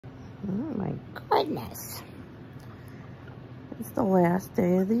my goodness. It's the last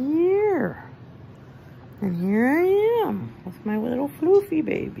day of the year. And here I am with my little floofy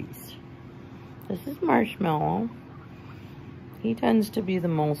babies. This is Marshmallow. He tends to be the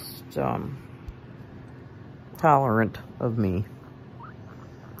most tolerant of me.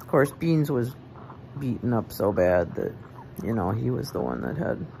 Of course, Beans was beaten up so bad that, you know, he was the one that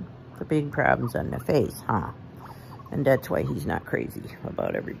had the big problems on the face, huh? And that's why he's not crazy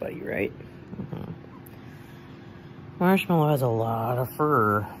about everybody, right? Marshmallow has a lot of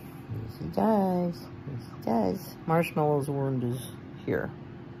fur. Yes, he does. Yes, he does. Marshmallow's wound is here.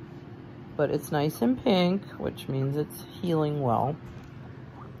 But it's nice and pink, which means it's healing well.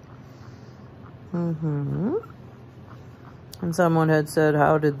 And someone had said,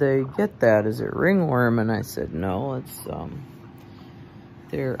 how did they get that? Is it ringworm? And I said, no, it's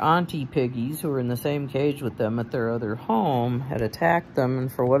their auntie piggies who were in the same cage with them at their other home had attacked them, and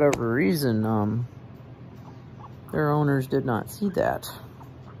for whatever reason, their owners did not see that.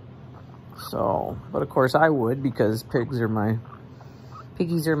 So, but of course I would, because piggies are my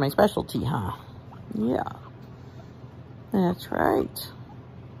specialty, huh? Yeah, that's right.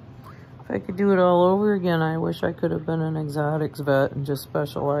 If I could do it all over again, I wish I could have been an exotics vet and just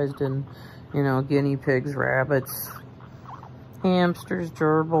specialized in, you know, guinea pigs, rabbits, hamsters,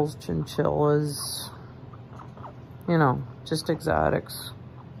 gerbils, chinchillas, you know, just exotics.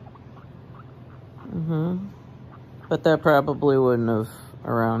 But that probably wouldn't have,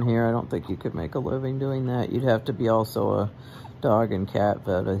 around here, I don't think you could make a living doing that. You'd have to be also a dog and cat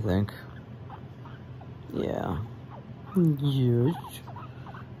vet, I think. Yeah. Yes.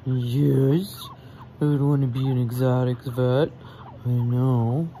 Yes. I would want to be an exotics vet. I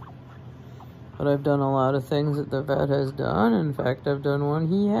know. But I've done a lot of things that the vet has done. In fact, I've done one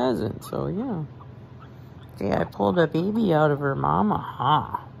he hasn't. So, yeah. See, I pulled a baby out of her mama,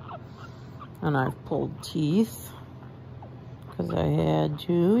 huh? And I've pulled teeth. Because I had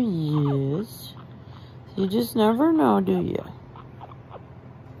to, yes. You just never know, do you?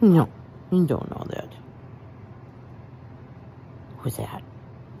 No, you don't know that. Who's that?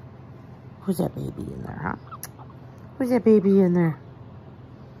 Who's that baby in there, huh? Who's that baby in there?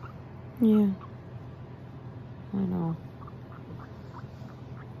 Yeah. I know.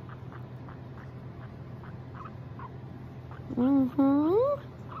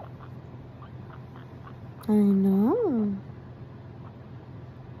 I know.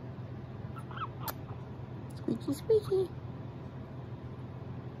 Squeaky, squeaky.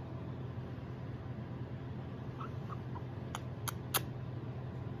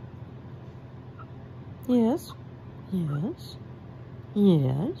 Yes. Yes.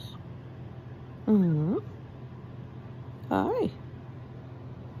 Yes. Hi.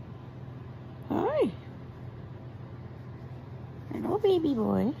 Hi. Hello, baby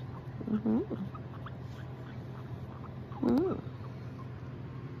boy. Well,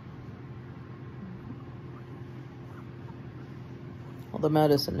 the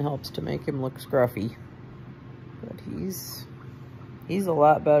medicine helps to make him look scruffy. But he's a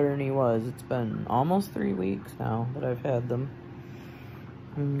lot better than he was. It's been almost 3 weeks now that I've had them.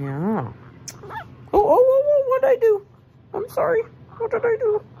 Yeah. Oh, what'd I do? I'm sorry. What did I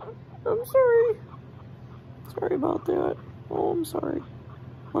do? I'm sorry. Sorry about that. Oh, I'm sorry.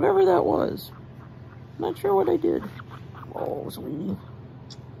 Whatever that was. Not sure what I did. Oh, sweetie.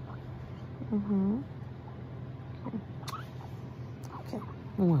 Okay.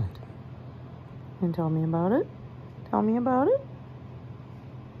 What? And tell me about it? Tell me about it?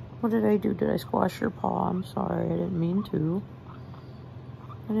 What did I do? Did I squash your paw? I'm sorry. I didn't mean to.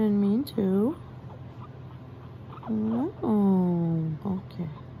 I didn't mean to. Oh, okay.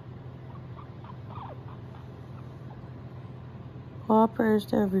 Paw prayers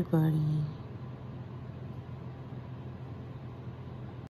to everybody.